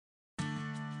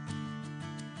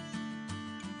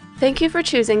Thank you for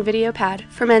choosing VideoPad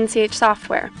from NCH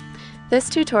Software.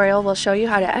 This tutorial will show you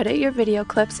how to edit your video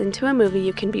clips into a movie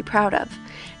you can be proud of,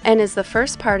 and is the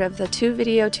first part of the 2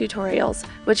 video tutorials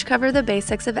which cover the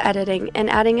basics of editing and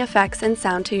adding effects and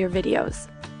sound to your videos.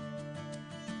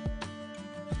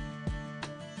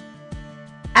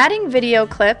 Adding video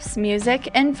clips, music,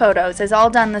 and photos is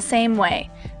all done the same way.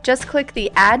 Just click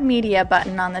the Add Media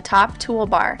button on the top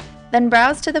toolbar, then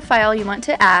browse to the file you want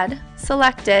to add,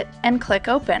 select it, and click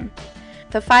Open.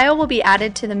 The file will be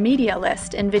added to the media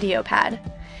list in VideoPad.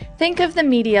 Think of the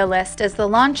media list as the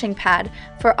launching pad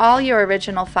for all your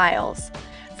original files.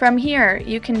 From here,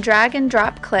 you can drag and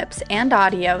drop clips and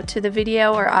audio to the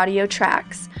video or audio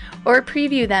tracks, or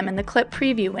preview them in the Clip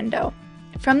Preview window.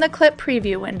 From the Clip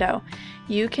Preview window,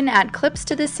 you can add clips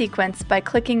to the sequence by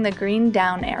clicking the green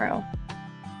down arrow.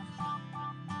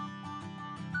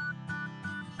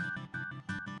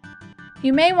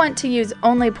 You may want to use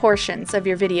only portions of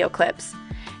your video clips.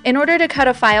 In order to cut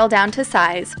a file down to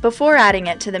size before adding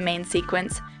it to the main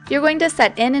sequence, you're going to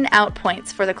set in and out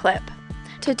points for the clip.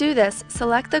 To do this,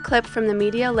 select the clip from the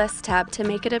Media List tab to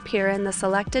make it appear in the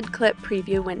selected Clip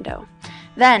Preview window.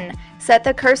 Then, set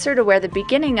the cursor to where the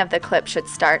beginning of the clip should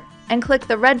start and click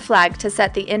the red flag to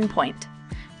set the in point.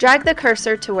 Drag the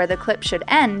cursor to where the clip should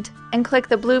end and click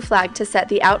the blue flag to set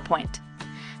the out point.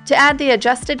 To add the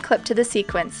adjusted clip to the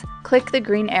sequence, click the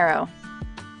green arrow.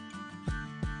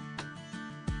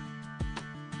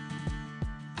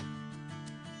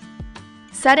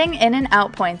 Setting in and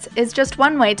out points is just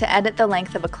one way to edit the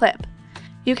length of a clip.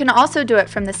 You can also do it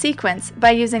from the sequence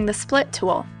by using the Split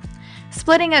tool.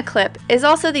 Splitting a clip is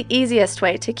also the easiest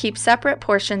way to keep separate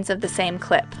portions of the same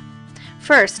clip.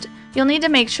 First, you'll need to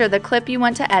make sure the clip you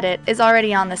want to edit is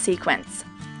already on the sequence.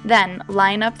 Then,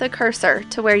 line up the cursor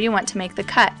to where you want to make the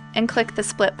cut and click the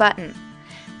Split button.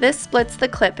 This splits the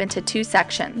clip into 2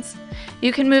 sections.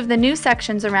 You can move the new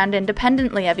sections around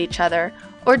independently of each other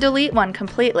or delete one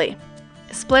completely.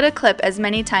 Split a clip as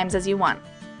many times as you want.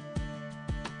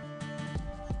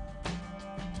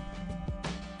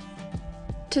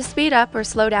 To speed up or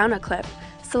slow down a clip,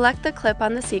 select the clip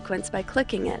on the sequence by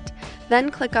clicking it,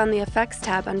 then click on the Effects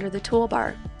tab under the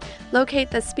toolbar.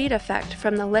 Locate the speed effect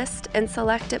from the list and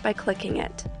select it by clicking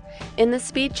it. In the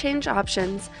speed change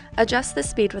options, adjust the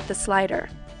speed with the slider.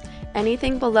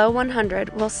 Anything below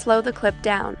 100 will slow the clip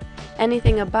down.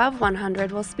 Anything above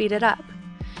 100 will speed it up.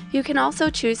 You can also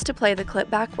choose to play the clip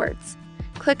backwards.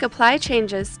 Click Apply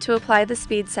Changes to apply the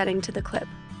speed setting to the clip.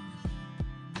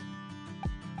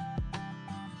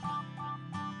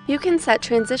 You can set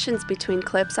transitions between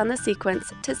clips on the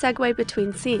sequence to segue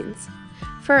between scenes.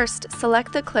 First,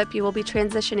 select the clip you will be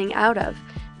transitioning out of,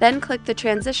 then click the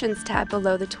Transitions tab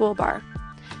below the toolbar.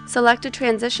 Select a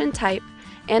transition type,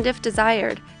 and if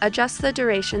desired, adjust the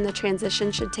duration the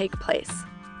transition should take place.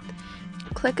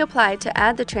 Click Apply to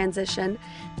add the transition,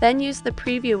 then use the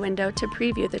Preview window to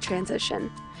preview the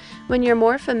transition. When you're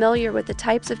more familiar with the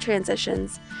types of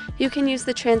transitions, you can use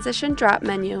the Transition drop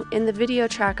menu in the Video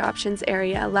Track Options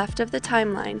area left of the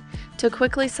timeline to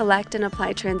quickly select and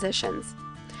apply transitions.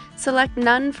 Select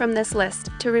None from this list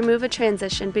to remove a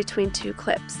transition between 2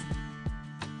 clips.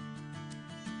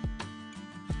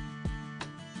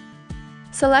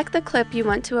 Select the clip you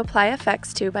want to apply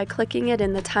effects to by clicking it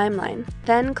in the timeline,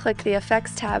 then click the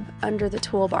Effects tab under the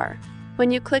toolbar.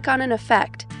 When you click on an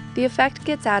effect, the effect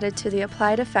gets added to the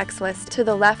Applied Effects list to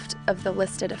the left of the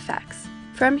listed effects.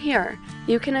 From here,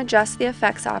 you can adjust the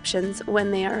effects options when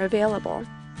they are available.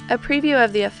 A preview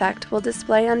of the effect will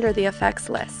display under the Effects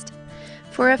list.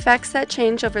 For effects that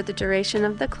change over the duration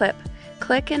of the clip,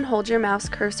 click and hold your mouse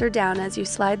cursor down as you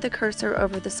slide the cursor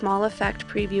over the small effect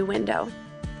preview window.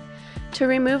 To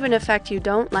remove an effect you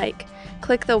don't like,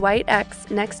 click the white X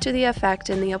next to the effect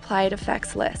in the Applied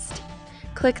Effects list.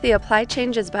 Click the Apply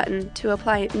Changes button to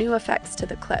apply new effects to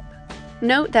the clip.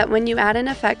 Note that when you add an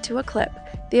effect to a clip,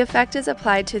 the effect is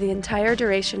applied to the entire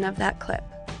duration of that clip.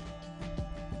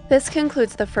 This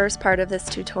concludes the first part of this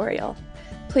tutorial.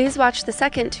 Please watch the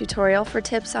second tutorial for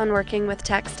tips on working with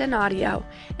text and audio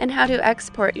and how to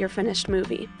export your finished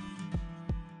movie.